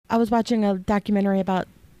I was watching a documentary about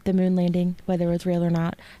the moon landing, whether it was real or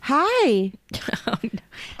not. Hi. Oh, no.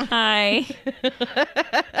 Hi.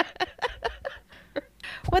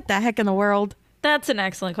 What the heck in the world? That's an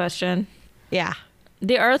excellent question. Yeah.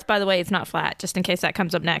 The Earth, by the way, is not flat, just in case that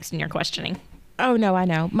comes up next in your questioning. Oh, no, I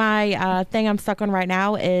know. My thing I'm stuck on right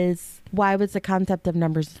now is why was the concept of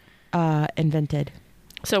numbers invented?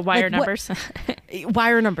 So why are numbers?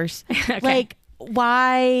 Why are numbers? Okay. Like,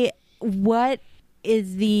 why? What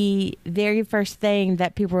is the very first thing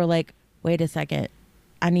that people were like, wait a second,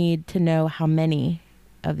 I need to know how many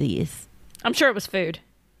of these? I'm sure it was food.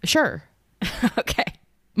 Sure. Okay.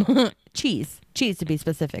 Cheese to be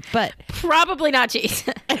specific, but Probably not cheese.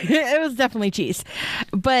 it was definitely cheese.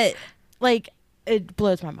 But like, it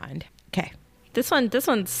blows my mind. Okay. This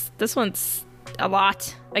one's a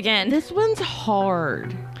lot. Again. This one's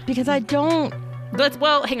hard because I don't.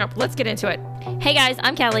 Hang up. Let's get into it. Hey guys,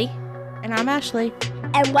 I'm Kelly. And I'm Ashley.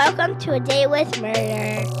 And welcome to A Day with Murder.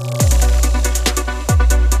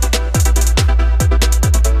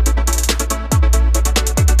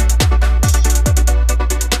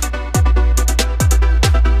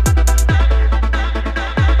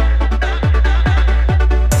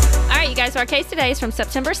 All right, you guys. So our case today is from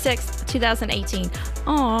September 6th, 2018.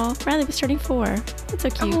 Aw, Riley was turning 4. That's so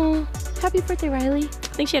cute. Oh, happy birthday, Riley.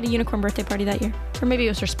 I think she had a unicorn birthday party that year. Or maybe it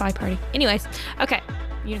was her spy party. Anyways, okay.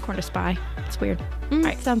 Unicorn to spy. It's weird.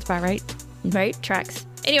 Right. Sounds about right. Right? Tracks.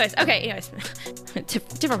 Anyways.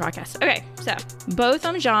 Different podcast. Okay, so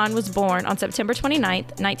Botham Jean was born on September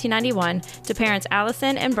 29th, 1991 to parents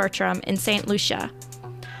Allison and Bertram in St. Lucia.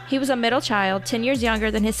 He was a middle child, 10 years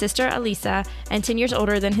younger than his sister Elisa and 10 years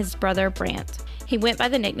older than his brother Brant. He went by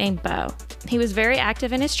the nickname Bo. He was very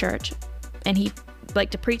active in his church, and he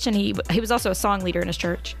liked to preach, and he was also a song leader in his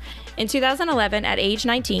church. In 2011, at age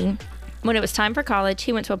 19, when it was time for college,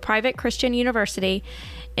 he went to a private Christian university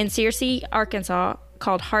in Searcy, Arkansas,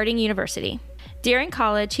 called Harding University. During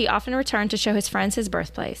college, he often returned to show his friends his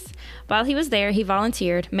birthplace. While he was there, he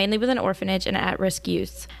volunteered, mainly with an orphanage and at-risk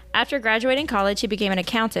youths. After graduating college, he became an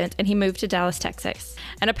accountant, and he moved to Dallas, Texas.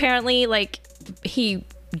 And apparently, he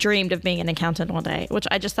dreamed of being an accountant one day, which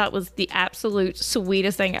I just thought was the absolute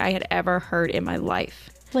sweetest thing I had ever heard in my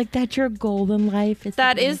life. Like, that's your goal in life.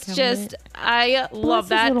 That is just, I love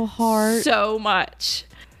that little heart. so much.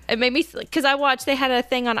 It made me, because they had a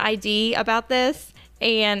thing on ID about this,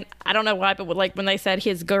 and I don't know why, but when they said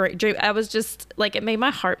his great dream, I was just like, it made my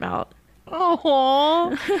heart melt.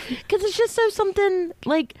 Oh, because it's just so something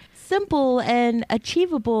like simple and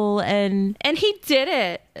achievable, and he did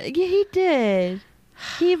it. Yeah, he did.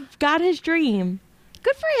 He got his dream.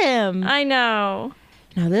 Good for him. I know.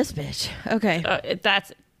 Now this bitch. Okay.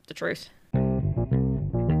 That's the truth.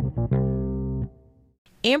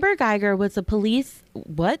 Amber Geiger was a police.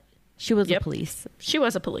 What? She was a police. She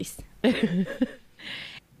was a police. All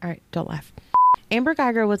right, don't laugh. Amber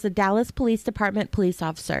Geiger was a Dallas Police Department police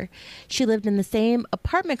officer. She lived in the same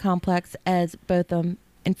apartment complex as Botham.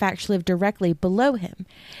 In fact, she lived directly below him.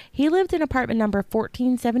 He lived in apartment number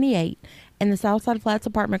 1478 in the Southside Flats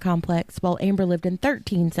apartment complex, while Amber lived in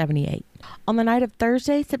 1378. On the night of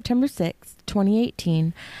Thursday, September 6,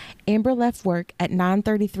 2018, Amber left work at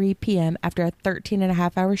 9:33 p.m. after a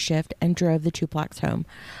 13-and-a-half-hour shift and drove the two blocks home.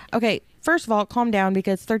 Okay, first of all, calm down,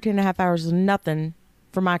 because 13-and-a-half hours is nothing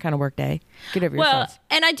for my kind of work day. Get over yourself. Well,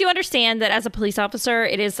 and I do understand that as a police officer,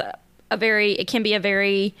 it can be a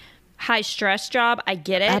very high stress job. I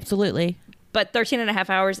get it. Absolutely. But 13-and-a-half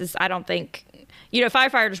hours is, I don't think,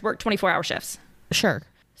 firefighters work 24-hour shifts. Sure.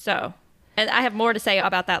 So, and I have more to say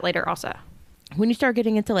about that later also. When you start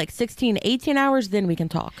getting into 16, 18 hours, then we can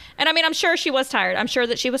talk. And I mean, I'm sure she was tired. I'm sure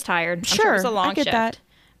that she was tired. I'm sure it was a long shift. That.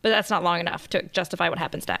 But that's not long enough to justify what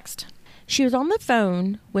happens next. She was on the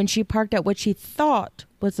phone when she parked at what she thought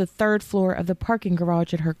was the third floor of the parking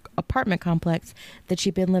garage at her apartment complex that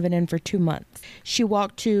she'd been living in for 2 months. She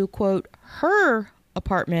walked to, quote, her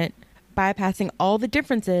apartment, bypassing all the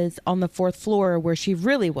differences on the fourth floor where she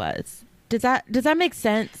really was. Does that make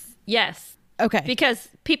sense? Yes. Okay. Because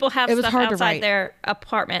people have stuff outside their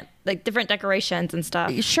apartment, like different decorations and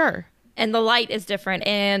stuff. Sure. And the light is different.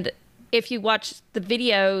 And if you watch the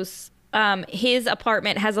videos, his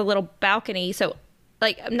apartment has a little balcony. So,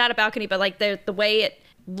 not a balcony, but the way it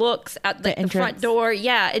looks at the front door.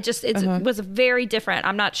 Yeah, it was very different.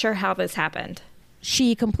 I'm not sure how this happened.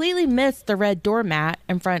 She completely missed the red doormat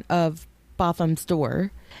in front of Botham's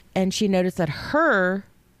door, and she noticed that her,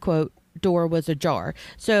 quote, door was ajar.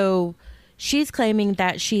 So She's claiming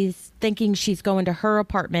that she's thinking she's going to her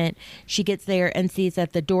apartment. She gets there and sees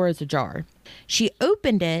that the door is ajar. She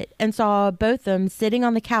opened it and saw Botham sitting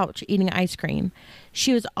on the couch eating ice cream.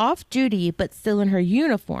 She was off duty but still in her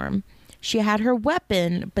uniform. She had her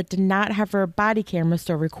weapon but did not have her body camera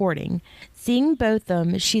still recording. Seeing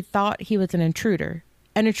Botham, she thought he was an intruder.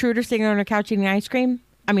 An intruder sitting on her couch eating ice cream?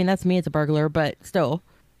 I mean, that's me as a burglar, but still.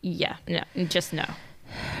 Yeah, no, just no.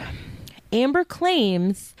 Amber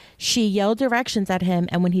claims she yelled directions at him,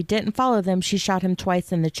 and when he didn't follow them, she shot him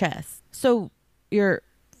twice in the chest. So your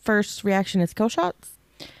first reaction is kill shots?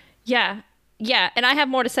 Yeah. And I have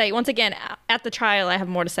more to say. Once again, at the trial, I have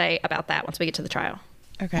more to say about that once we get to the trial.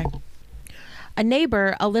 Okay. A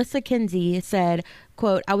neighbor, Alyssa Kinsey, said,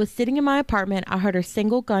 quote, I was sitting in my apartment. I heard a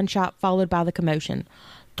single gunshot followed by the commotion.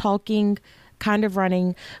 Talking, kind of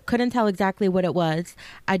running, couldn't tell exactly what it was.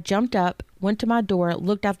 I jumped up, went to my door,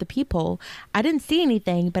 looked out the peephole. I didn't see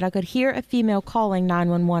anything, but I could hear a female calling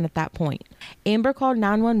 911 at that point. Amber called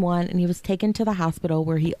 911 and he was taken to the hospital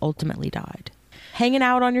where he ultimately died. Hanging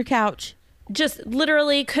out on your couch. Just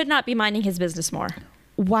literally could not be minding his business more.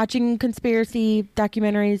 Watching conspiracy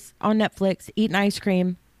documentaries on Netflix, eating ice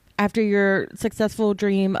cream after your successful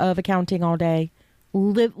dream of accounting all day.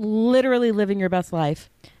 Literally living your best life.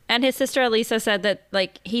 And his sister Elisa said that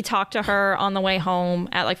like he talked to her on the way home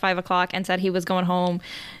at like 5 o'clock and said he was going home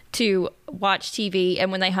to watch TV.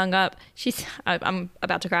 And when they hung up, I'm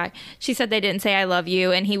about to cry. She said they didn't say I love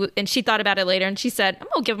you, and she thought about it later and she said I'm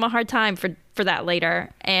gonna give him a hard time for that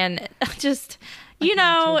later. And just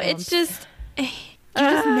it's just you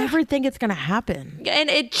just never think it's gonna happen, and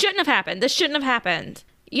it shouldn't have happened. This shouldn't have happened.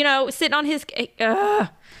 Sitting on his. All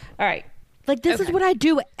right, like this is what I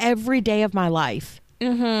do every day of my life.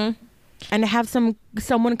 Mm-hmm. And to have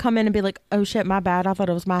someone come in and be like, oh shit, my bad, I thought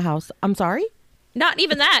it was my house. I'm sorry? Not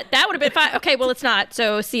even that. That would have been fine. Okay, well, it's not.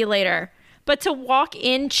 So see you later. But to walk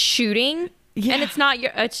in shooting, and it's not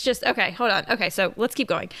it's just, okay, hold on. Okay, so let's keep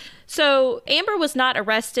going. So Amber was not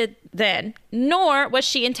arrested then, nor was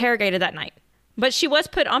she interrogated that night. But she was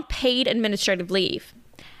put on paid administrative leave.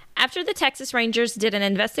 After the Texas Rangers did an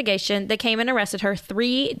investigation, they came and arrested her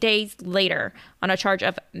 3 days later on a charge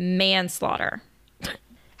of manslaughter.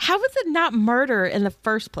 How was it not murder in the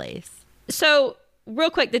first place? So, real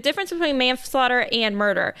quick, the difference between manslaughter and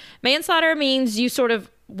murder. Manslaughter means you sort of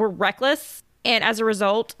were reckless, and as a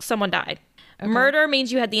result, someone died. Okay. Murder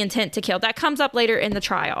means you had the intent to kill. That comes up later in the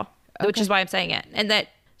trial, which is why I'm saying it.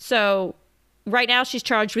 So, right now, she's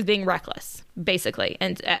charged with being reckless, basically.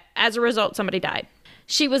 And as a result, somebody died.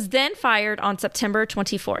 She was then fired on September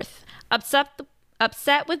 24th.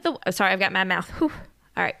 Upset with the... Oh, sorry, I've got my mouth. Whew.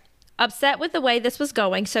 All right. Upset with the way this was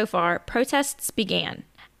going so far, protests began.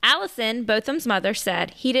 Allison, Botham's mother, said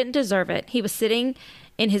he didn't deserve it. He was sitting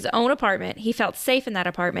in his own apartment. He felt safe in that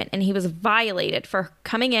apartment, and he was violated for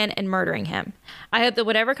coming in and murdering him. I hope that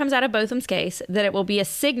whatever comes out of Botham's case, that it will be a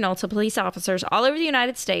signal to police officers all over the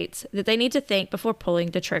United States that they need to think before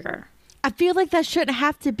pulling the trigger. I feel like that shouldn't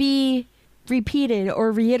have to be repeated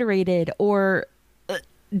or reiterated, or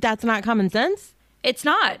that's not common sense. It's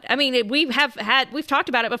not. I mean, we've talked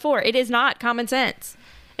about it before. It is not common sense.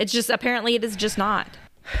 It's just, apparently it is just not.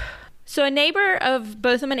 So a neighbor of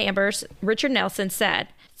Botham and Amber's, Richard Nelson, said,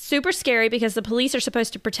 super scary because the police are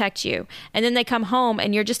supposed to protect you. And then they come home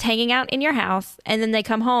and you're just hanging out in your house. And then they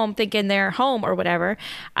come home thinking they're home or whatever.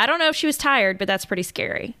 I don't know if she was tired, but that's pretty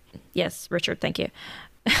scary. Yes, Richard, thank you.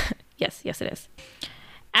 Yes, it is.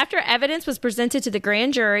 After evidence was presented to the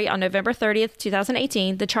grand jury on November 30th,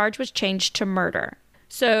 2018, the charge was changed to murder.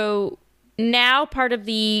 So now part of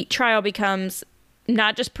the trial becomes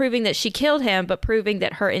not just proving that she killed him, but proving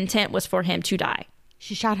that her intent was for him to die.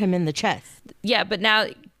 She shot him in the chest. Yeah, but now,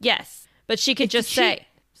 yes. But she could say...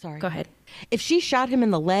 Sorry. Go ahead. If she shot him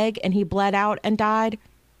in the leg and he bled out and died,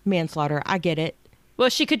 manslaughter. I get it. Well,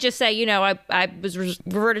 she could just say, I was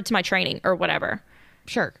reverted to my training or whatever.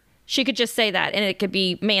 Sure. She could just say that, and it could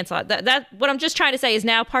be manslaughter. That what I'm just trying to say is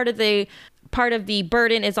now part of the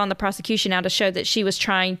burden is on the prosecution now to show that she was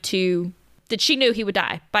that she knew he would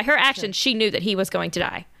die. By her actions, She knew that he was going to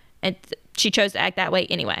die, and she chose to act that way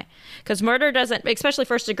anyway. Because murder doesn't, especially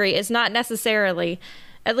first degree, is not necessarily,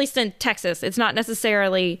 at least in Texas, it's not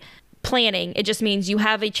necessarily planning. It just means you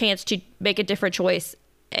have a chance to make a different choice,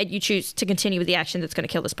 and you choose to continue with the action that's going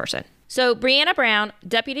to kill this person. So Breonna Brown,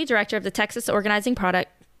 deputy director of the Texas Organizing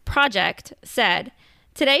Project, said,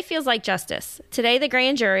 today feels like justice. Today the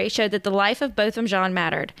grand jury showed that the life of Botham Jean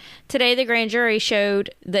mattered. Today the grand jury showed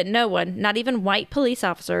that no one, not even white police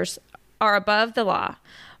officers, are above the law.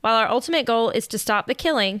 While our ultimate goal is to stop the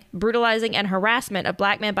killing, brutalizing, and harassment of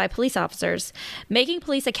black men by police officers, making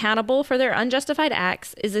police accountable for their unjustified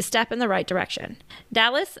acts is a step in the right direction.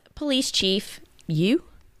 Dallas Police Chief, you?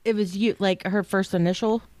 It was you, like her first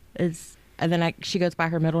initial is, and then she goes by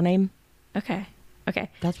her middle name. Okay.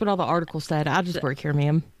 That's what all the articles said. I just work here,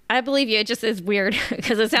 ma'am. I believe you. It just is weird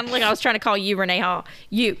because it sounded like I was trying to call you Renee Hall.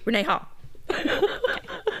 You, Renee Hall.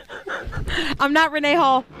 I'm not Renee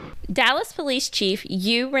Hall. Dallas Police Chief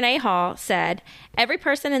Renee Hall said, every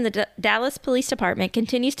person in the Dallas Police Department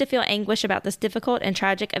continues to feel anguish about this difficult and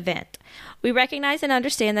tragic event. We recognize and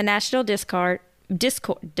understand the national discord.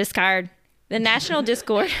 The national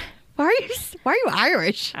discord. Why are you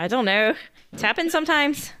Irish? I don't know. It's happened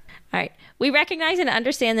sometimes. All right. We recognize and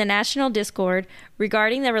understand the national discord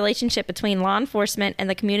regarding the relationship between law enforcement and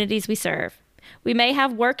the communities we serve. We may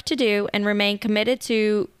have work to do and remain committed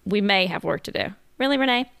to... We may have work to do. Really,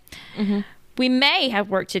 Renee? Mm-hmm. We may have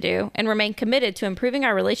work to do and remain committed to improving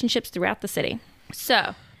our relationships throughout the city.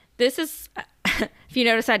 So, this is... If you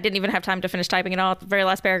notice, I didn't even have time to finish typing it all at the very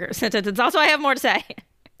last paragraph sentence. It's also I have more to say.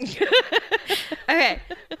 Okay.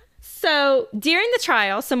 So, during the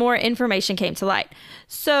trial, some more information came to light.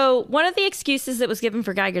 So, one of the excuses that was given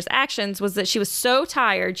for Geiger's actions was that she was so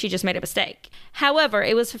tired, she just made a mistake. However,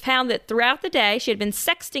 it was found that throughout the day, she had been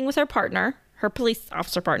sexting with her partner, her police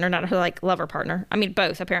officer partner, not her, like, lover partner. I mean,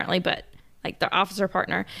 both, apparently, but, like, the officer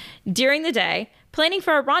partner, during the day, planning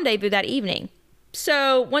for a rendezvous that evening.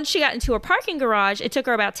 So once she got into her parking garage, it took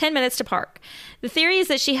her about 10 minutes to park. The theory is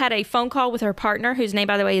that she had a phone call with her partner, whose name,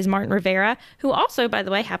 by the way, is Martin Rivera, who also, by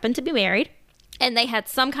the way, happened to be married. And they had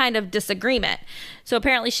some kind of disagreement. So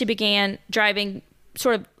apparently she began driving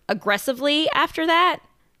sort of aggressively after that.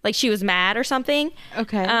 Like she was mad or something.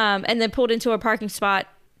 Okay. And then pulled into a parking spot,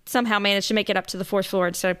 somehow managed to make it up to the 4th floor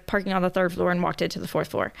instead of parking on the 3rd floor and walked into the 4th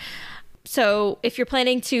floor. So if you're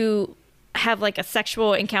planning to have like a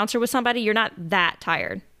sexual encounter with somebody, you're not that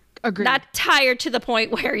tired. Agreed. Not tired to the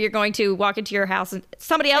point where you're going to walk into your house and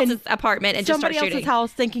somebody else's apartment and just start shooting. Somebody else's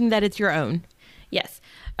house thinking that it's your own. Yes.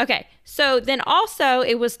 Okay. So then also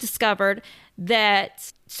it was discovered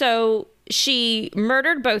that she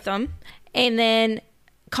murdered both of them and then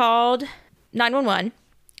called 911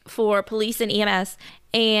 for police and EMS.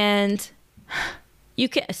 And you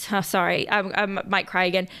can, sorry, I might cry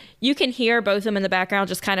again. You can hear both of them in the background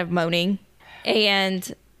just kind of moaning.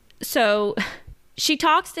 And so she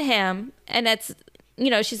talks to him and it's,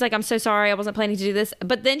 she's like, I'm so sorry. I wasn't planning to do this.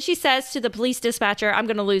 But then she says to the police dispatcher, I'm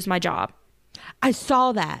going to lose my job. I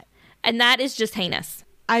saw that. And that is just heinous.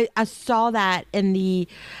 I saw that in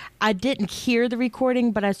I didn't hear the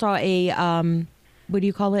recording, but I saw a, what do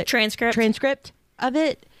you call it? Transcript of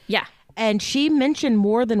it. Yeah. And she mentioned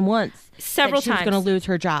more than once several times she was going to lose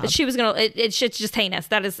her job. She was going to. It's just heinous.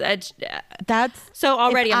 That is. That's so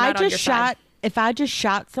already. I'm not on your side. If I just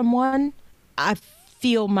shot someone, I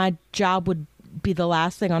feel my job would be the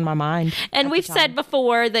last thing on my mind. And we've said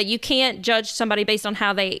before that you can't judge somebody based on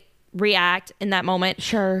how they react in that moment.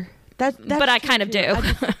 Sure, that's but I kind of do.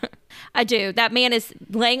 I do. That man is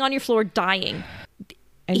laying on your floor dying.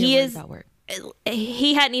 And he is. About work.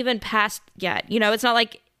 He hadn't even passed yet. It's not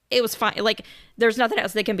like. It was fine. Like, there's nothing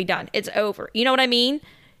else that can be done. It's over. You know what I mean?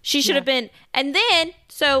 She should have been. And then,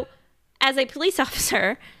 so as a police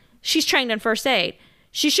officer, she's trained in first aid.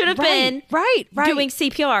 She should have been doing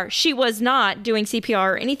CPR. She was not doing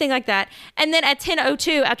CPR or anything like that. And then at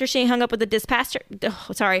 10:02, after she hung up with the dispatcher,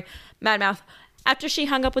 mad mouth. After she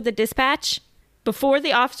hung up with the dispatch, before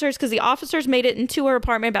the officers, because the officers made it into her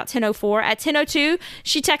apartment about 10:04. At 10:02,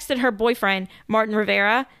 she texted her boyfriend, Martin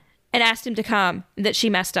Rivera, and asked him to come, that she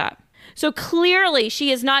messed up. So clearly she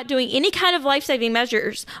is not doing any kind of life-saving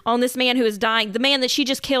measures on this man who is dying, the man that she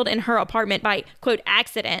just killed in her apartment by, quote,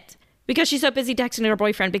 accident, because she's so busy texting her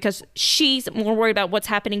boyfriend because she's more worried about what's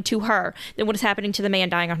happening to her than what is happening to the man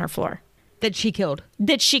dying on her floor. That she killed.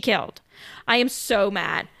 I am so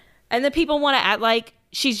mad. And then people want to act like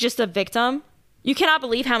she's just a victim. You cannot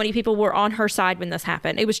believe how many people were on her side when this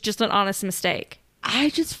happened. It was just an honest mistake. I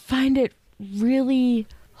just find it really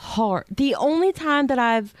hard. The only time that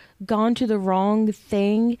I've gone to the wrong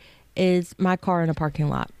thing is my car in a parking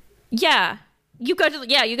lot. Yeah. You go to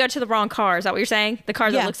the wrong car. Is that what you're saying? The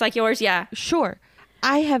car that looks like yours? Yeah. Sure.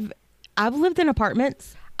 I've lived in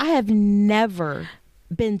apartments. I have never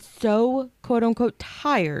been so quote unquote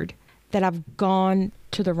tired that I've gone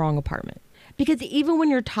to the wrong apartment. Because even when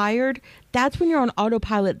you're tired, that's when you're on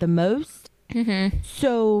autopilot the most. Mm-hmm.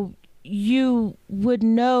 So you would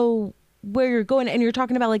know where you're going, and you're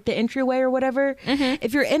talking about like the entryway or whatever. Mm-hmm.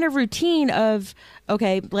 If you're in a routine of,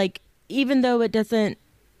 okay, like even though it doesn't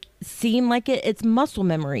seem like it's muscle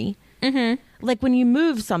memory. Like when you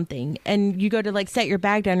move something and you go to like set your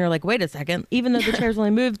bag down, you're like, wait a second, even though the chair's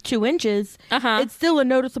only moved 2 inches, it's still a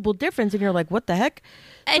noticeable difference. And you're like, what the heck?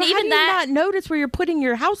 And so even how do you not notice where you're putting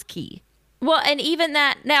your house key? Well, and even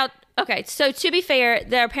that now, okay, so to be fair,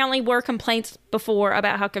 there apparently were complaints before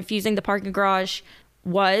about how confusing the parking garage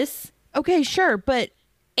was. Okay, sure. But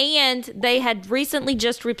And they had recently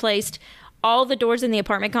just replaced all the doors in the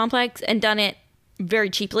apartment complex and done it very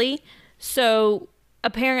cheaply. So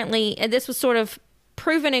apparently, and this was sort of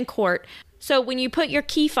proven in court. So when you put your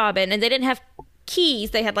key fob in, and they didn't have keys,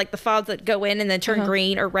 they had like the fobs that go in and then turn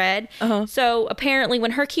green or red. So apparently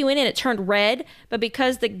when her key went in, it turned red. But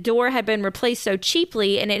because the door had been replaced so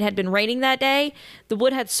cheaply and it had been raining that day, the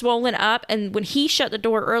wood had swollen up. And when he shut the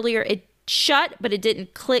door earlier, it shut, but it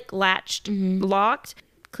didn't click latched, locked.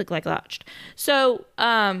 Click like latched. So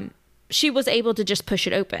she was able to just push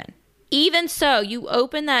it open. Even so, you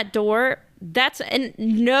open that door, that's, and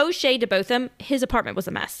no shade to both of them, his apartment was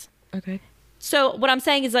a mess. okay. So what I'm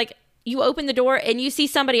saying is, like, you open the door and you see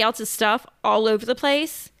somebody else's stuff all over the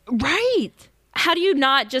place. Right. How do you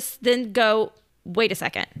not just then go, wait a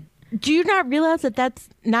second? Do you not realize that that's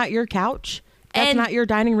not your couch? That's And- not your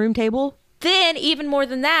dining room table? Then even more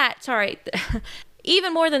than that,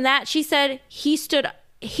 even more than that, she said she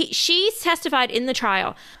testified in the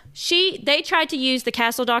trial. They tried to use the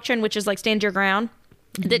castle doctrine, which is like stand your ground,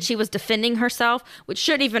 that she was defending herself, which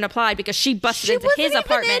shouldn't even apply because she busted into his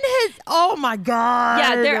apartment. Oh my God.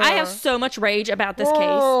 Yeah, I have so much rage about this case,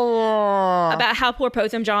 about how poor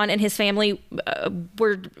Potham John and his family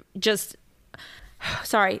were just,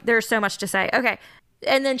 sorry, there's so much to say. Okay.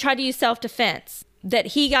 And then tried to use self-defense, that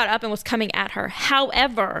he got up and was coming at her.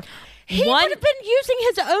 However, He would have been using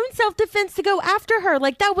his own self-defense to go after her.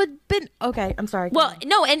 Like, that would have been... Okay, I'm sorry. Well,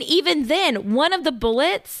 no, and even then, one of the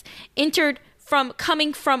bullets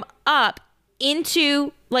coming from up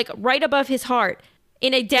into, like, right above his heart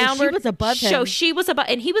in a downward... she was above him. So she was above...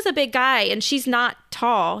 And he was a big guy, and she's not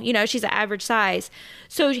tall. You know, she's an average size.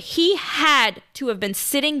 So he had to have been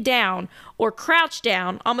sitting down or crouched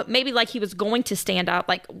down, maybe like he was going to stand up.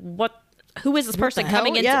 Like, who is this person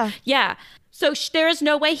coming into... Yeah. So there is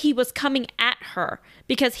no way he was coming at her,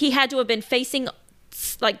 because he had to have been facing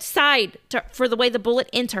like side for the way the bullet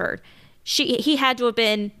entered. He had to have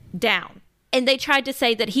been down. And they tried to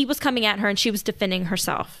say that he was coming at her and she was defending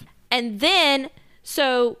herself. And then,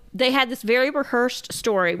 so they had this very rehearsed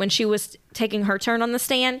story when she was taking her turn on the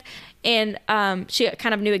stand, and she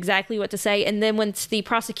kind of knew exactly what to say. And then when the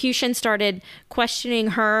prosecution started questioning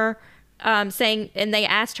her, saying, and they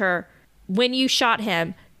asked her, when you shot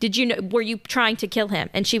him, were you trying to kill him?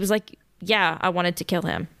 And she was like, yeah, I wanted to kill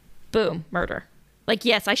him. Boom, murder. Like,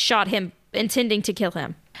 yes, I shot him intending to kill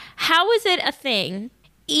him. How is it a thing,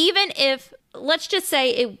 even if, let's just say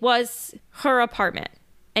it was her apartment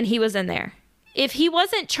and he was in there. If he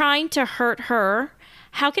wasn't trying to hurt her,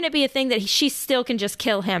 how can it be a thing that she still can just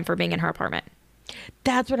kill him for being in her apartment?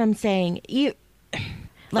 That's what I'm saying.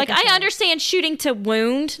 Like I understand shooting to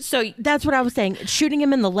wound. So that's what I was saying. Shooting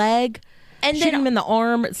him in the leg. And shooting him in the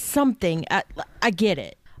arm, something. I get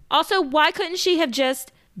it. Also, why couldn't she have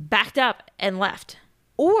just backed up and left?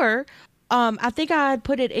 Or, I think I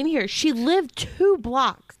put it in here, she lived 2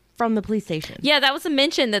 blocks from the police station. Yeah, that was a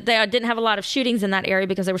mention that they didn't have a lot of shootings in that area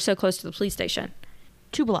because they were so close to the police station.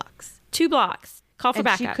 2 blocks. 2 blocks. Call for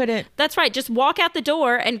backup. She couldn't. That's right. Just walk out the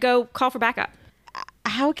door and go call for backup.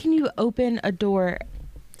 How can you open a door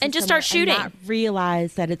and just start shooting? And not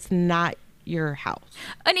realize that it's not your house?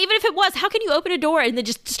 And even if it was, how can you open a door and then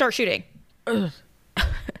just start shooting? Like,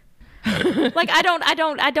 I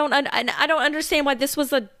don't understand why this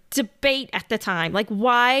was a debate at the time. Like,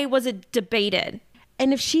 why was it debated?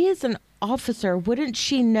 And if she is an officer, wouldn't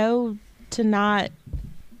she know to not,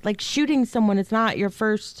 like, shooting someone is not your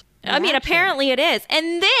first reaction? I mean, apparently it is.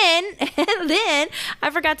 And then I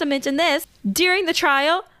forgot to mention this during the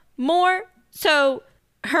trial.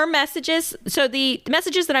 Her messages, so the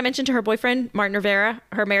messages that I mentioned to her boyfriend, Martin Rivera,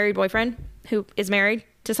 her married boyfriend, who is married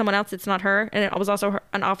to someone else, it's not her, and it was also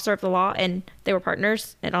an officer of the law, and they were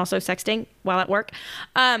partners, and also sexting while at work.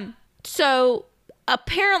 So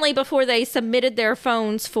apparently before they submitted their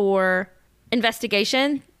phones for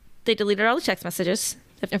investigation, they deleted all the text messages.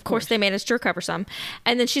 Of course, they managed to recover some.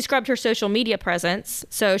 And then she scrubbed her social media presence.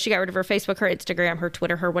 So she got rid of her Facebook, her Instagram, her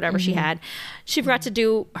Twitter, her whatever she had. She forgot to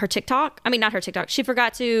do her TikTok. I mean, not her TikTok. She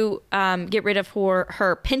forgot to get rid of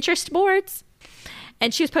her Pinterest boards.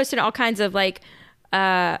 And she was posting all kinds of like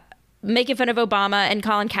making fun of Obama and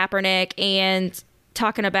Colin Kaepernick and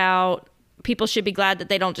talking about people should be glad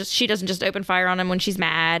that she doesn't just open fire on them when she's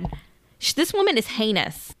mad. This woman is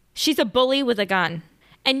heinous. She's a bully with a gun.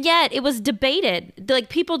 And yet it was debated. Like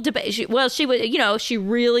people debate. Well, she would, she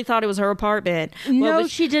really thought it was her apartment. No,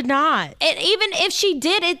 she did not. And even if she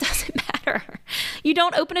did, it doesn't matter. You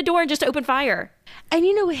don't open a door and just open fire. And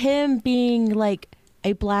him being like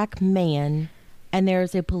a black man, and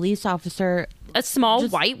there's a police officer, a small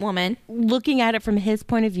white woman, looking at it from his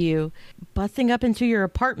point of view, busting up into your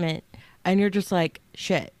apartment, and you're just like,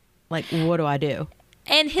 shit, like, what do I do?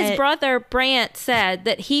 And his brother, Brant, said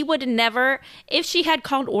that he would never, if she had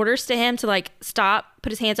called orders to him to like stop,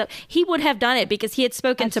 put his hands up, he would have done it because he had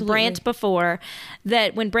spoken to Brant before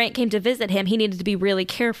that when Brant came to visit him, he needed to be really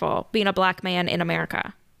careful being a black man in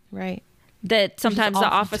America. Right. That sometimes the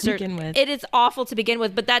officer, it is awful to begin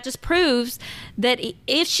with, but that just proves that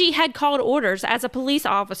if she had called orders as a police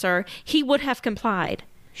officer, he would have complied.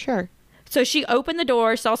 Sure. So she opened the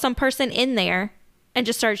door, saw some person in there, and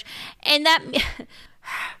just started, and that,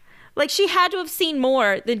 like, she had to have seen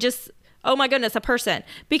more than just, oh my goodness, a person,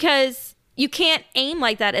 because you can't aim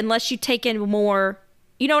like that unless you take in more,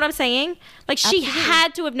 you know what I'm saying? Like, she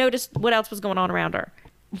had to have noticed what else was going on around her.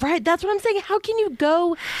 Right, that's what I'm saying. How can you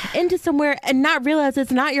go into somewhere and not realize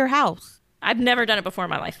it's not your house? I've never done it before in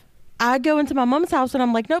my life. I go into my mom's house and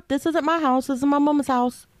I'm like, nope, this isn't my house. This is my mom's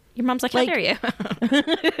house. Your mom's like, how dare you?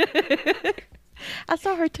 I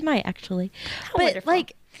saw her tonight, actually. How wonderful.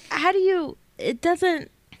 Like, how do you, it doesn't,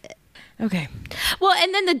 okay. Well,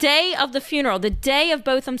 and then the day of the funeral, the day of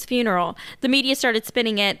Botham's funeral, the media started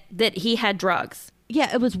spinning it that he had drugs.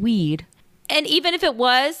 Yeah, it was weed. And even if it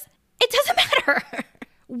was, it doesn't matter.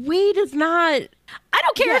 Weed is not. I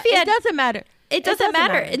don't care if he had. It doesn't matter. It doesn't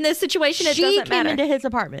matter. In this situation, it doesn't matter. She came into his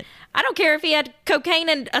apartment. I don't care if he had cocaine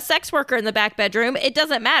and a sex worker in the back bedroom. It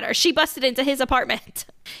doesn't matter. She busted into his apartment.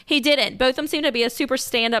 He didn't. Botham seemed to be a super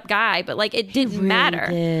stand-up guy, but like it didn't matter.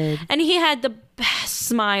 Did. And he had the best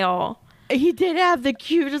smile. He did have the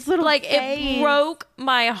cutest little like face. It broke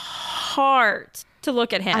my heart to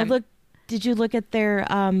look at him. Did you look at their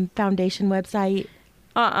foundation website?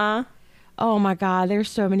 Oh my God, there's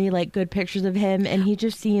so many like good pictures of him, and he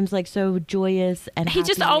just seems like so joyous and he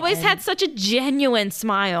just always had such a genuine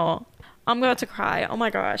smile. I'm going to cry. Oh my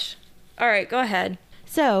gosh. All right, go ahead.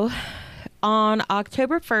 So, on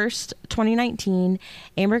October 1st, 2019,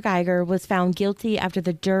 Amber Geiger was found guilty after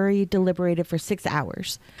the jury deliberated for 6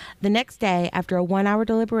 hours. The next day, after a 1-hour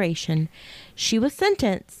deliberation, she was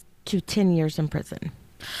sentenced to 10 years in prison.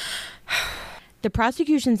 The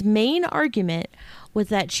prosecution's main argument was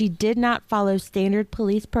that she did not follow standard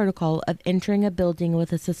police protocol of entering a building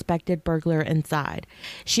with a suspected burglar inside.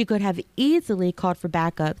 She could have easily called for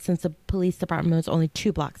backup since the police department was only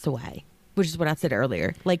 2 blocks away, which is what I said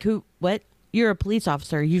earlier. Like, what? You're a police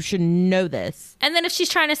officer. You should know this. And then if she's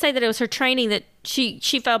trying to say that it was her training, that she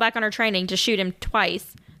fell back on her training to shoot him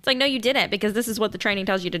twice, it's like, no, you didn't, because this is what the training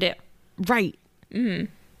tells you to do. Right. Mm-hmm.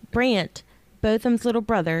 Brant, Botham's little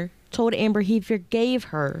brother, told Amber he forgave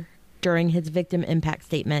her during his victim impact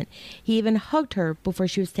statement. He even hugged her before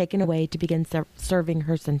she was taken away to begin serving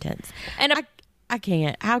her sentence. And I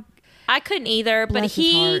can't. I couldn't either. But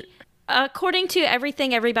he, according to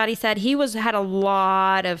everything everybody said, he had a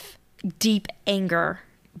lot of deep anger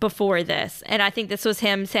before this. And I think this was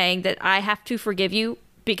him saying that I have to forgive you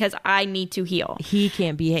because I need to heal. He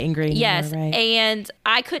can't be angry anymore, yes, right? And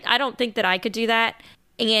I don't think that I could do that.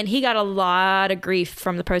 And he got a lot of grief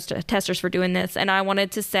from the protesters for doing this. And I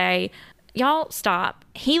wanted to say, y'all stop.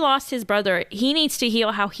 He lost his brother. He needs to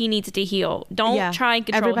heal how he needs to heal. Don't try and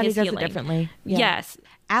control Everybody his does healing. It differently. Yeah. Yes.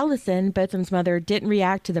 Allison, Botham's mother, didn't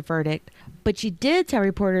react to the verdict, but she did tell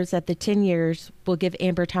reporters that the 10 years will give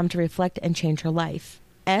Amber time to reflect and change her life.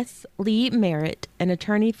 S. Lee Merritt, an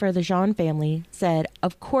attorney for the Jean family, said,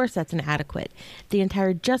 "Of course that's inadequate. The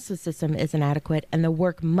entire justice system is inadequate, and the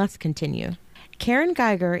work must continue." Karen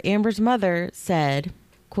Geiger, Amber's mother, said,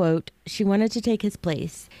 quote, "She wanted to take his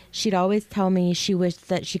place. She'd always tell me she wished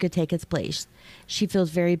that she could take his place. She feels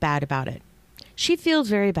very bad about it." She feels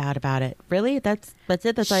very bad about it. Really? That's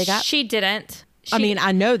it? That's all you got? She didn't. I mean,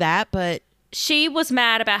 I know that, but... She was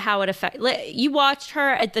mad about how it affected... You watched her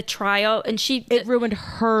at the trial, and it ruined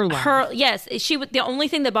her life. Yes. The only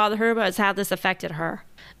thing that bothered her was how this affected her.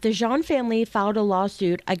 The Jean family filed a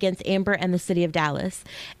lawsuit against Amber and the city of Dallas.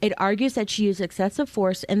 It argues that she used excessive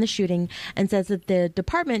force in the shooting and says that the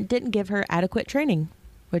department didn't give her adequate training,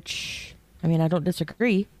 which, I mean, I don't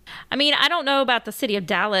disagree. I mean, I don't know about the city of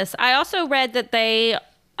Dallas. I also read that they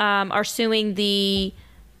are suing the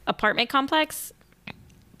apartment complex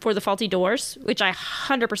for the faulty doors, which I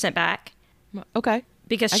 100% back. Okay.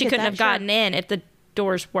 Because she couldn't have gotten in if the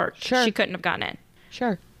doors worked. Sure. She couldn't have gotten in.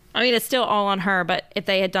 Sure. I mean, it's still all on her, but if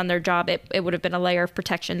they had done their job, it would have been a layer of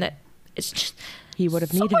protection that It's just He would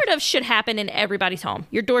have needed. sort of should happen in everybody's home.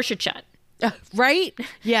 Your door should shut. Right?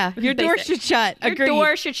 Yeah. Your door Basic. should shut. Your Agreed.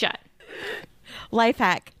 door should shut. Life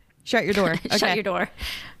hack. Shut your door. Okay. Shut your door.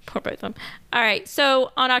 Poor both of them. All right.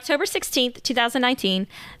 So on October 16th, 2019,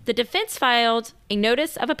 the defense filed a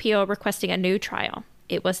notice of appeal requesting a new trial.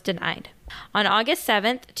 It was denied. On August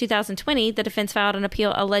 7th, 2020, the defense filed an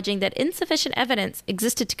appeal alleging that insufficient evidence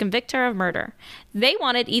existed to convict her of murder. They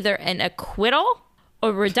wanted either an acquittal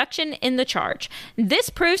or reduction in the charge. This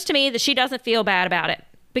proves to me that she doesn't feel bad about it,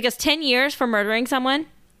 because 10 years for murdering someone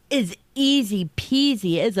is easy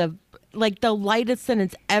peasy. Is like the lightest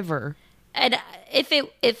sentence ever. And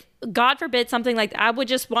if God forbid something like that, I would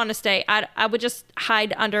just want to stay. I would just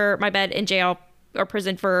hide under my bed in jail or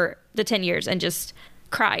prison for the 10 years and just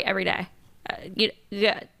cry every day.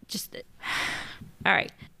 All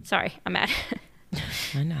right. Sorry, I'm mad.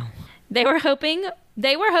 I know. They were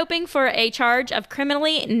hoping for a charge of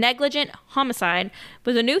criminally negligent homicide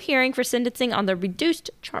with a new hearing for sentencing on the reduced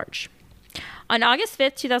charge. On August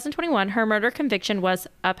 5th, 2021, her murder conviction was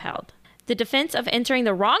upheld. The defense of entering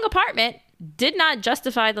the wrong apartment did not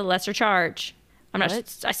justify the lesser charge. I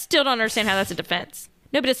still don't understand how that's a defense.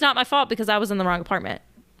 No, but it's not my fault because I was in the wrong apartment.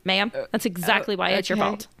 Ma'am, that's exactly why it's your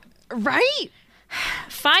fault. Right?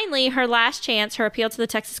 Finally, her last chance, her appeal to the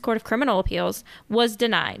Texas Court of Criminal Appeals, was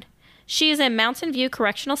denied. She is in Mountain View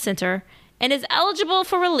Correctional Center and is eligible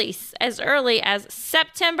for release as early as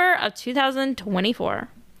September of 2024.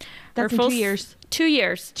 That's in 2 years. 2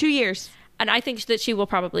 years. 2 years. And I think that she will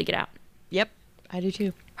probably get out. Yep, I do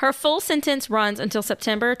too. Her full sentence runs until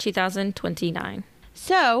September 2029.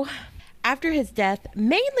 So, after his death,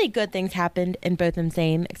 mainly good things happened in Botham's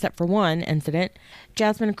name, except for one incident.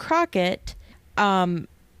 Jasmine Crockett,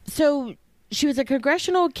 so she was a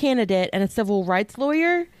congressional candidate and a civil rights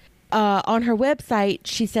lawyer. On her website,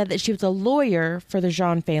 she said that she was a lawyer for the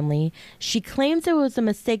Jean family. She claims it was a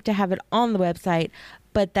mistake to have it on the website,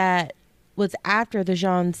 but that was after the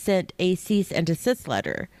Jean sent a cease and desist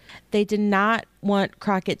letter. They did not want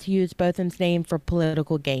Crockett to use Botham's name for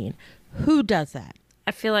political gain. Who does that?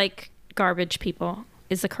 I feel like garbage people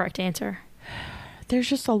is the correct answer. There's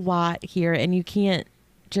just a lot here, and you can't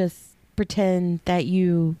just pretend that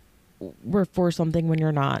you were for something when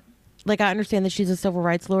you're not. Like, I understand that she's a civil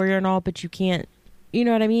rights lawyer and all, but you can't, you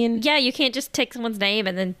know what I mean? Yeah, you can't just take someone's name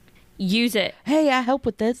and then use it. Hey, I help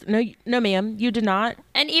with this. No, ma'am, you did not.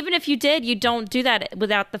 And even if you did, you don't do that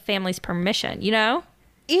without the family's permission, you know?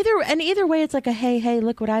 Either way, it's like a, hey,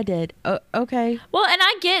 look what I did. Okay. Well, and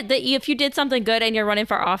I get that if you did something good and you're running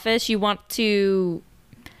for office, you want to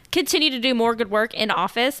continue to do more good work in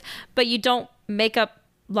office, but you don't make up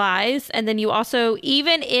lies. And then you also,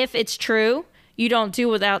 even if it's true, you don't do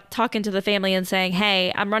without talking to the family and saying,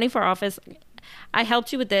 hey, I'm running for office. I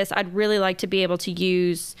helped you with this. I'd really like to be able to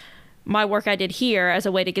use my work I did here as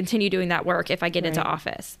a way to continue doing that work if I get into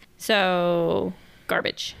office. So,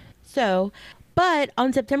 garbage. So, but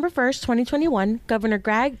on September 1st, 2021, Governor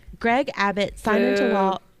Greg Abbott signed into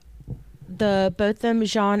law the Botham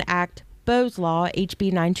Jean Act, Bo's Law, HB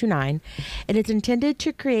 929. It is intended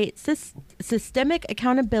to create systemic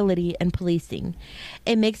accountability in policing.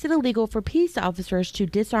 It makes it illegal for police officers to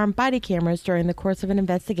disarm body cameras during the course of an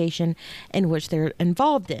investigation in which they're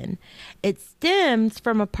involved in. It stems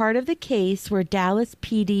from a part of the case where Dallas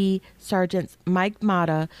PD Sergeant Mike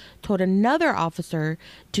Mata told another officer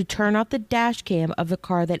to turn off the dash cam of the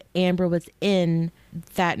car that Amber was in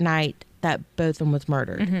that night that Botham was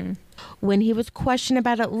murdered. Mm-hmm. When he was questioned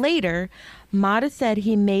about it later, Mata said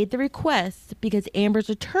he made the request because Amber's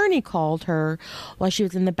attorney called her while she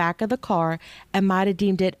was in the back of the car, and Mata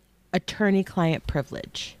deemed it attorney-client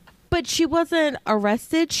privilege. But she wasn't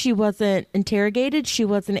arrested, she wasn't interrogated, she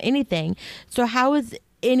wasn't anything. So how is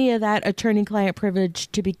any of that attorney-client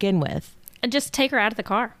privilege to begin with? And just take her out of the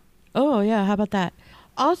car. Oh, yeah, how about that?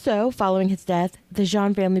 Also, following his death, the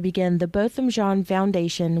Jean family began the Botham Jean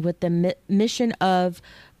Foundation with the mission of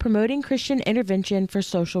promoting Christian intervention for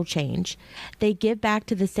social change. They give back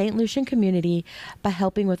to the St. Lucian community by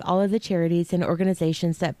helping with all of the charities and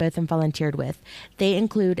organizations that Botham volunteered with. They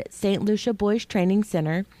include St. Lucia Boys Training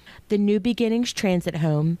Center, the New Beginnings Transit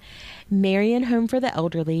Home, Marian Home for the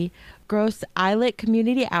Elderly, Gross Islet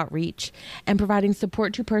Community Outreach, and providing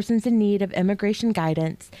support to persons in need of immigration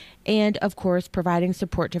guidance, and, of course, providing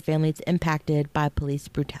support to families impacted by police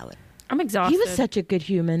brutality. I'm exhausted. He was such a good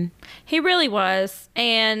human. He really was.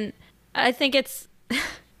 And I think it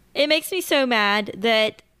makes me so mad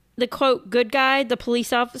that the, quote, good guy, the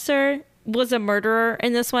police officer, was a murderer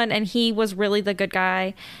in this one, and he was really the good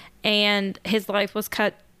guy, and his life was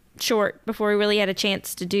cut short before he really had a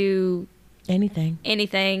chance to do anything.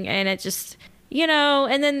 And it just, you know,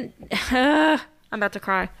 and then I'm about to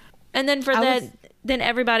cry. And then then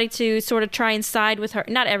everybody to sort of try and side with her.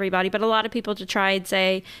 Not everybody, but a lot of people to try and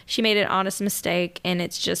say she made an honest mistake. And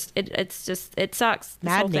it's just, it sucks.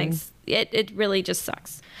 This whole Maddening. thing's, it really just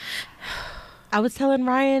sucks. I was telling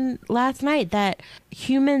Ryan last night that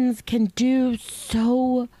humans can do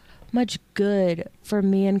so much good for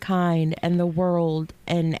mankind and the world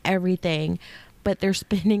and everything, but they're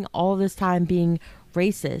spending all this time being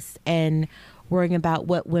racist and worrying about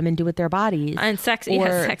what women do with their bodies. And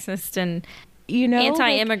sexist and, you know,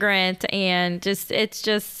 anti-immigrant, and just, it's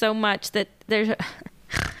just so much that there's,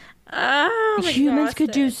 humans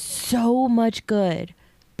could do so much good,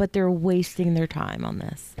 but they're wasting their time on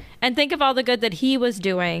this. And think of all the good that he was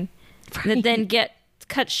doing that then get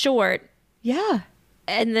cut short. Yeah.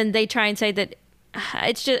 And then they try and say that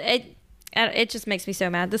it's just, it just makes me so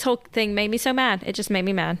mad. This whole thing made me so mad. It just made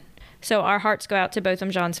me mad. So our hearts go out to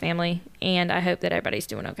Botham Jean's family, and I hope that everybody's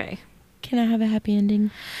doing okay. Can I have a happy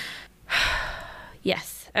ending?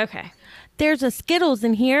 Yes. Okay. There's a Skittles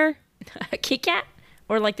in here. A Kit Kat?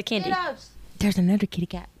 Or like the candy? There's another kitty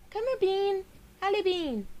cat. Come here, Bean. Holly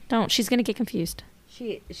Bean. Don't. She's going to get confused.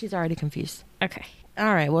 She's already confused. Okay.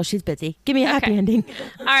 All right. Well, she's busy. Give me a happy ending.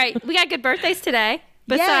 All right. We got good birthdays today.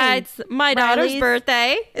 Besides, my daughter's Riley's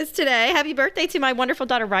birthday is today. Happy birthday to my wonderful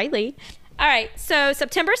daughter, Riley. All right. So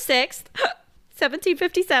September 6th,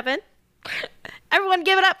 1757. Everyone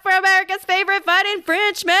give it up for America's favorite fighting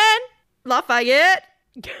Frenchman, Lafayette.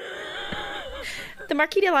 The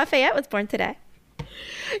Marquis de Lafayette was born today.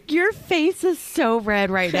 Your face is so red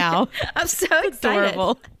right now. I'm so excited.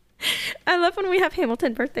 Adorable. I love when we have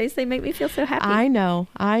Hamilton birthdays. They make me feel so happy. I know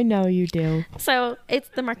you do. So it's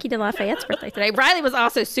the Marquis de Lafayette's birthday today. Riley was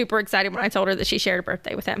also super excited when I told her that she shared a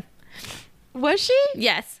birthday with him. Was she?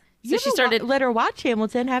 Yes. So You she started. let her watch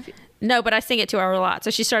Hamilton. Have you? No, but I sing it to her a lot.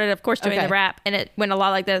 So she started, of course, doing Okay. the rap, and it went a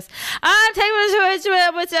lot like this. I'm taking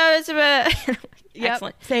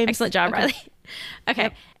Excellent. Same. Excellent job, Okay. Riley. Okay.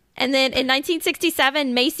 Yep. And then in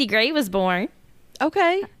 1967, Macy Gray was born.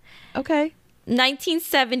 Okay.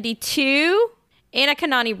 1972, Anna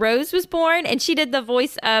Kanani Rose was born, and she did the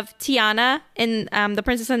voice of Tiana in The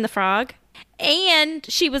Princess and the Frog. And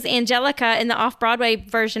she was Angelica in the off-Broadway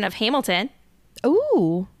version of Hamilton.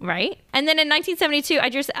 Ooh. Right. And then in 1972,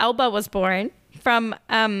 Idris Elba was born from,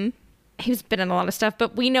 he's been in a lot of stuff,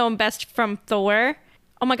 but we know him best from Thor.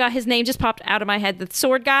 Oh my God, his name just popped out of my head. The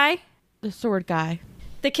sword guy The sword guy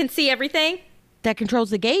that can see everything. that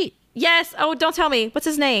controls the gate. Yes. Oh, don't tell me. What's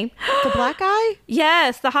his name? The black guy?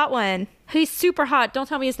 Yes, the hot one. He's super hot. Don't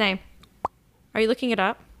tell me his name. Are you looking it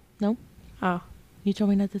up? No. Oh. You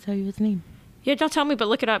told me not to tell you his name. Yeah, don't tell me, but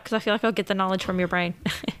look it up because I feel like I'll get the knowledge from your brain.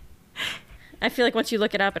 I feel like once you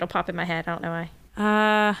look it up, it'll pop in my head. I don't know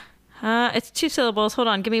why. It's 2 syllables. Hold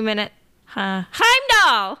on. Give me a minute.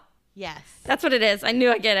 Heimdall! Yes. That's what it is. I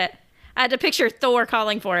knew I'd get it. I had to picture Thor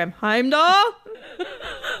calling for him. Heimdall!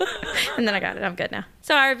 And then I got it. I'm good now.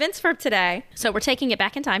 So our events for today. So we're taking it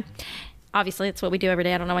back in time. Obviously, it's what we do every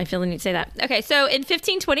day. I don't know why I feel the need to say that. Okay, so in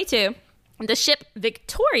 1522, the ship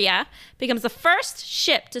Victoria becomes the first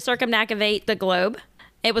ship to circumnavigate the globe.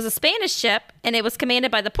 It was a Spanish ship, and it was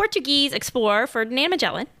commanded by the Portuguese explorer Ferdinand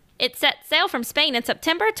Magellan. It set sail from Spain on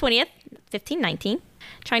September 20th, 1519,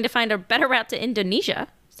 trying to find a better route to Indonesia.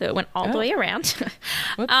 So it went all the way around.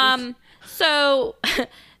 So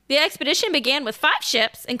the expedition began with 5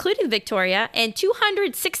 ships, including the Victoria, and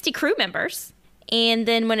 260 crew members. And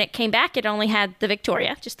then when it came back, it only had the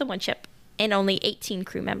Victoria, just the one ship, and only 18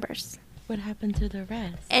 crew members. What happened to the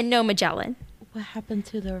rest? And no Magellan. What happened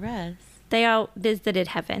to the rest? They all visited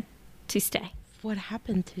heaven to stay. What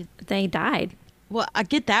happened to? They died. Well, I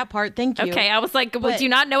get that part. Thank you. Okay, I was like, well, But- do you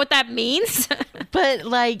not know what that means? But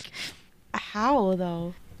like, how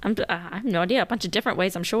though? I have no idea. A bunch of different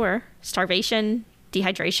ways, I'm sure. Starvation,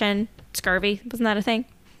 dehydration, scurvy. Wasn't that a thing?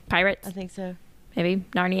 Pirates, I think so. maybe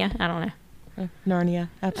Narnia. I don't know. Narnia.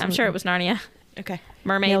 Absolutely. I'm sure it was Narnia. Okay.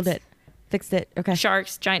 Mermaids, Nailed it. Fixed it. Okay.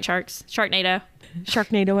 sharks, giant sharks, Sharknado,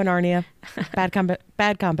 Sharknado and Narnia. Bad combo.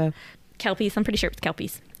 Bad combo. kelpies. I'm pretty sure it was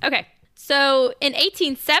kelpies. Okay. So in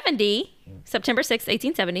 1870, September 6th,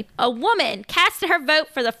 1870, a woman cast her vote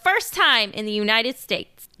for the first time in the United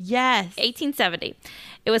States. Yes. 1870.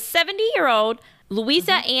 It was 70-year-old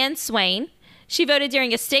Louisa Ann Swain. She voted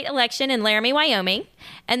during a state election in Laramie, Wyoming.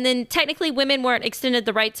 And then technically women weren't extended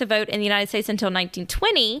the right to vote in the United States until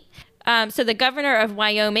 1920. So the governor of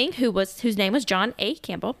Wyoming, whose name was John A.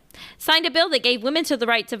 Campbell, signed a bill that gave women the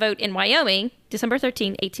right to vote in Wyoming, December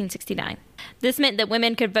 13, 1869. This meant that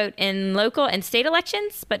women could vote in local and state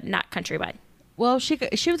elections, but not countrywide. Well, she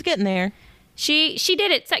was getting there. She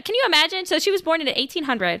did it. So can you imagine? So she was born in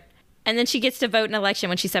 1800. And then she gets to vote in an election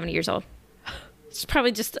when she's 70 years old. It's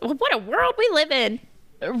probably just, what a world we live in.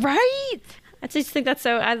 Right? I just think that's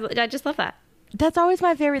so, I just love that. That's always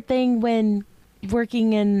my favorite thing when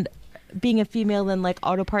working in being a female in like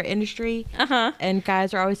auto part industry. And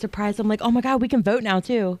guys are always surprised. I'm like, oh my God, we can vote now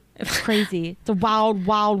too. It's crazy. It's a wild,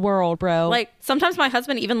 wild world, bro. Like sometimes my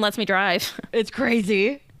husband even lets me drive. It's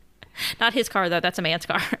crazy. Not his car though. That's a man's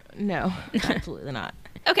car. No, absolutely not.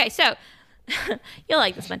 Okay, so you'll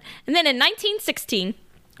like this one. And then in 1916,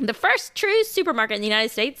 the first true supermarket in the United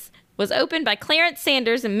States was opened by Clarence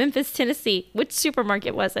Sanders in Memphis, Tennessee. Which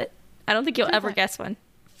supermarket was it? I don't think you'll ever guess one.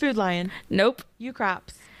 Food Lion. Nope.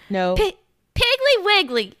 U-Crops. No. Piggly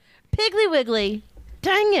Wiggly. Piggly Wiggly.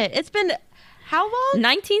 Dang it. It's been how long?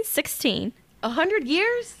 1916. 100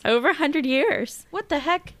 years? Over 100 years. What the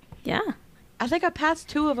heck? Yeah. I think I passed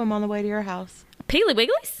 2 of them on the way to your house. Piggly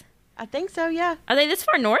Wigglies? I think so, yeah. Are they this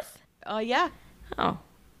far north? Yeah. Oh,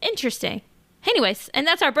 interesting. Anyways, and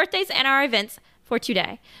that's our birthdays and our events for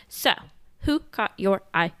today. So, who caught your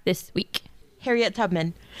eye this week? Harriet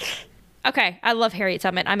Tubman. Okay, I love Harriet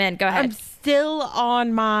Tubman. I'm in. Go ahead. I'm still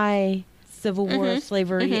on my Civil War,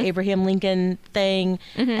 slavery, Abraham Lincoln thing.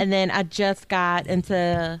 And then I just got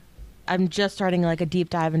into, I'm just starting like a deep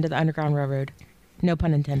dive into the Underground Railroad. No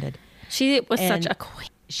pun intended. She was such a queen.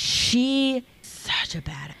 She, such a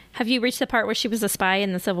badass. Have you reached the part where she was a spy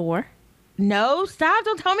in the Civil War? No, stop.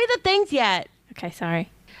 Don't tell me the things yet. Okay,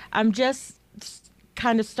 sorry. I'm just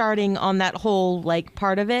kind of starting on that whole like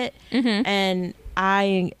part of it. And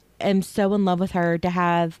I am so in love with her to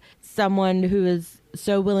have someone who is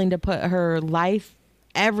so willing to put her life,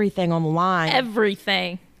 everything on the line.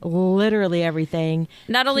 Everything. Literally everything.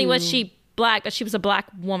 Not only was she black, but she was a black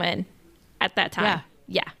woman at that time.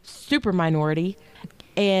 Yeah. Super minority.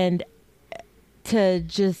 And to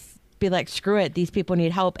just be like, screw it, these people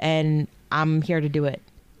need help and I'm here to do it.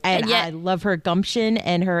 And yet, I love her gumption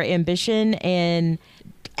and her ambition and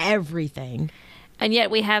everything. And yet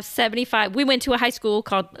we have 75. We went to a high school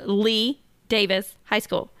called Lee Davis High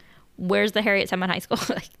School. Where's the Harriet Tubman High School?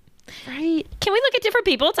 Right. Can we look at different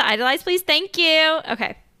people to idolize, please? Thank you.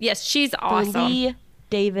 Okay. Yes, she's awesome. The Lee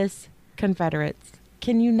Davis Confederates.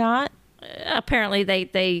 Can you not? Apparently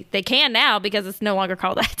they can now because it's no longer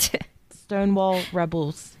called that. Stonewall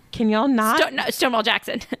Rebels. Can y'all not? Stonewall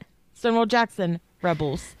Jackson. Stonewall Jackson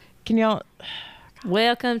Rebels. Can y'all?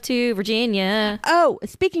 Welcome to Virginia. Oh,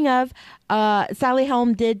 speaking of, Sally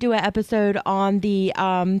Helm did do an episode on the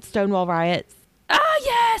Stonewall riots. Oh,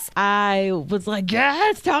 yes. I was like,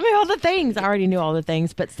 yes, tell me all the things. I already knew all the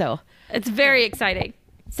things, but still. It's very exciting.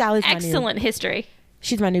 Sally's excellent history.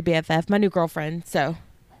 She's my new BFF, my new girlfriend, so.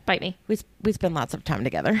 Bite me. We spend lots of time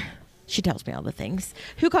together. She tells me all the things.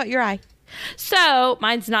 Who caught your eye? So,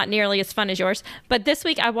 mine's not nearly as fun as yours, but this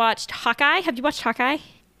week I watched Hawkeye. Have you watched Hawkeye?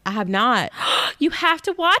 I have not. You have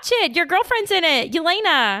to watch it. Your girlfriend's in it,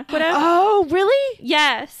 Yelena. Oh, really?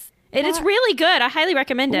 Yes. It is really good. I highly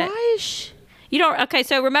recommend it. Why is she? You don't. Okay,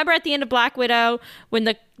 so remember at the end of Black Widow when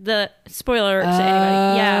the spoiler to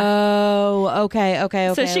anybody? Yeah. Oh,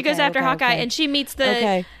 okay. So she goes after Hawkeye and she meets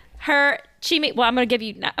well, I'm going to give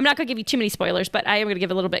you. I'm not going to give you too many spoilers, but I am going to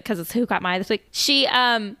give a little bit because it's who caught my eye this week. She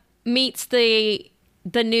meets the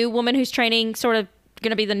new woman who's training, sort of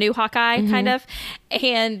going to be the new Hawkeye, kind of,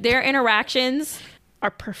 and their interactions are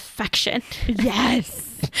perfection. Yes.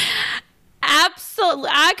 Absolutely.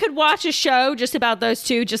 I could watch a show just about those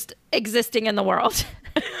two just existing in the world.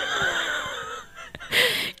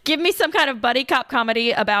 Give me some kind of buddy cop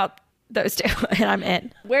comedy about those two and I'm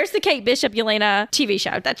in. Where's the Kate Bishop Yelena TV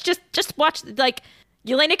show? That's just watch, like,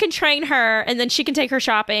 Yelena can train her and then she can take her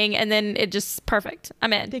shopping and then it just perfect.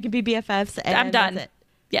 I'm in. They can be BFFs and I'm done. That's it.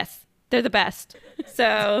 Yes. They're the best.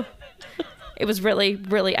 So it was really,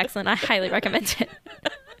 really excellent. I highly recommend it.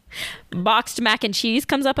 Boxed mac and cheese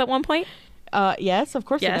comes up at one point. Yes, of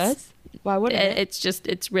course it does. Why wouldn't it?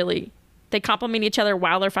 It's really, they complement each other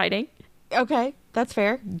while they're fighting. Okay, that's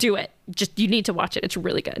fair. Do it. Just, you need to watch it. It's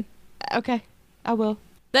really good. Okay, I will.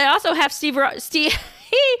 They also have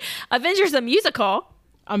Avengers the Musical.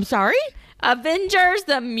 I'm sorry? Avengers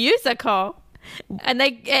the Musical. And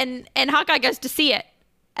and Hawkeye goes to see it.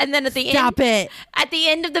 And then at the at the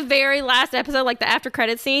end of the very last episode, like the after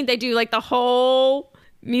credit scene, they do like the whole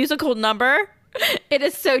musical number. It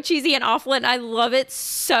is so cheesy and awful, and I love it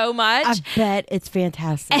so much. I bet it's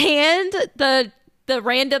fantastic. And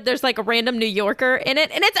there's like a random New Yorker in it,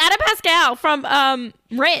 and it's Adam Pascal from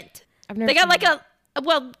Rent. They got like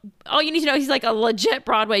all you need to know, he's like a legit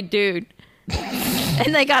Broadway dude.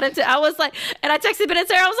 And they got into, I was like, and I texted Ben and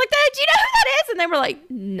Sarah, I was like, do you know who that is? And they were like,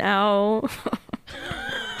 no.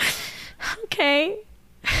 Okay.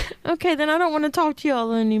 Okay, then I don't want to talk to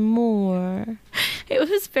y'all anymore. It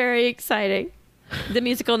was very exciting. The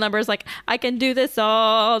musical number is like, I can do this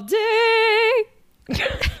all day.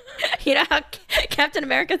 You know how Captain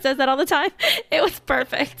America says that all the time? It was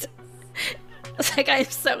perfect. It's like, I'm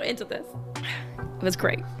so into this. It was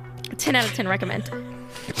great. 10 out of 10 recommend.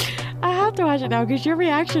 I have to watch it now because your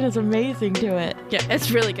reaction is amazing to it. Yeah,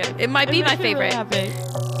 it's really good. It might be my favorite. Really happy.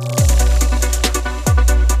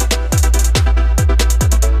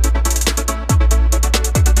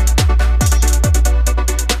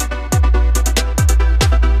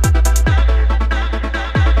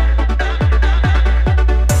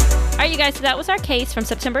 Guys, so that was our case from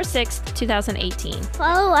September 6th, 2018.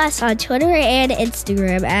 Follow us on Twitter and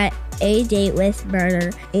Instagram at A Date with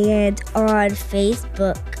Murder and on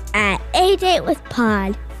Facebook at A Date with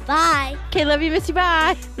Pod. Bye. Okay, love you, miss you,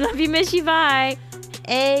 bye. Love you, miss you, bye.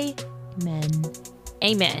 Amen.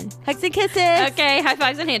 Amen. Hugs and kisses. Okay, high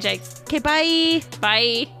fives and handshakes. Okay, bye.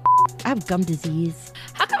 Bye. I have gum disease.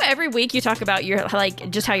 How come every week you talk about your,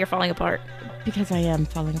 like, just how you're falling apart? Because I am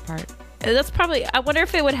falling apart. That's probably, I wonder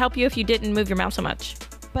if it would help you if you didn't move your mouth so much.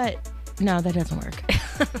 But no, that doesn't work.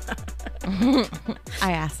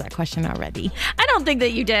 I asked that question already. I don't think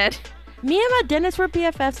that you did. Me and my dentist were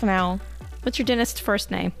BFFs now. What's your dentist's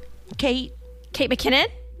first name? Kate. Kate McKinnon?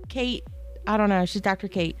 Kate. I don't know. She's Dr.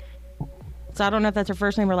 Kate. So I don't know if that's her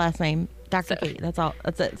first name or last name. Dr. Kate. That's all.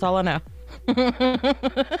 That's it. That's all I know.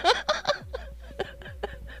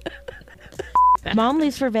 Mom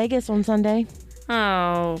leaves for Vegas on Sunday.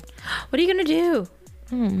 Oh, what are you gonna do? I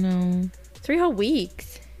don't know. 3 whole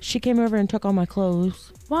weeks. She came over and took all my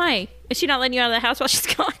clothes. Why? Is she not letting you out of the house while she's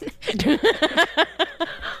gone?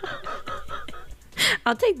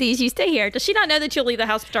 I'll take these. You stay here. Does she not know that you'll leave the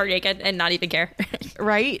house stark naked and not even care?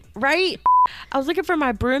 Right? I was looking for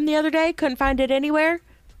my broom the other day. Couldn't find it anywhere. It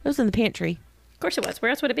was in the pantry. Of course it was. Where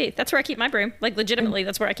else would it be? That's where I keep my broom. Like, legitimately,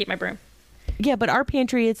 that's where I keep my broom. Yeah, but our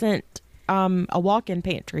pantry isn't a walk-in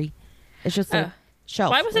pantry. It's just a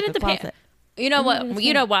shelf. Why was it in the closet? You know what?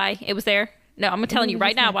 You know why it was there? No, I'm telling you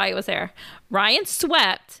right now why it was there. Ryan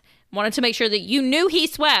swept, wanted to make sure that you knew he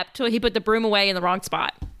swept till he put the broom away in the wrong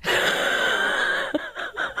spot.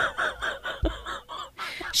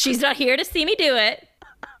 She's not here to see me do it.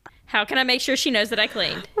 How can I make sure she knows that I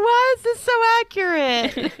cleaned? Why is this so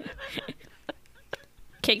accurate?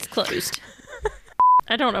 Cake's closed.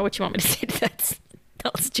 I don't know what you want me to say to that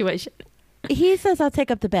situation. He says I'll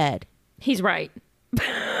take up the bed. He's right.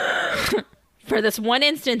 For this one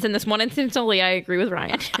instance, and this one instance only, I agree with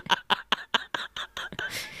Ryan.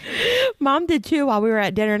 Mom did too while we were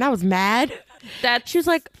at dinner, and I was mad. She was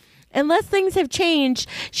like, unless things have changed,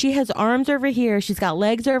 she has arms over here, she's got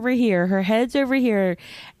legs over here, her head's over here.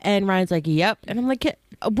 And Ryan's like, yep. And I'm like,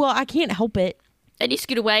 well, I can't help it. And you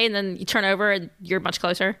scoot away, and then you turn over, and you're much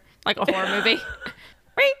closer, like a horror movie.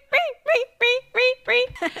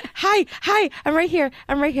 Hi, I'm right here.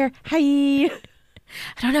 Hi.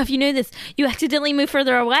 I don't know if you knew this. You accidentally moved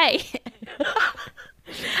further away.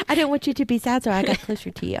 I didn't want you to be sad, so I got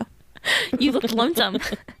closer to you. You looked lonesome.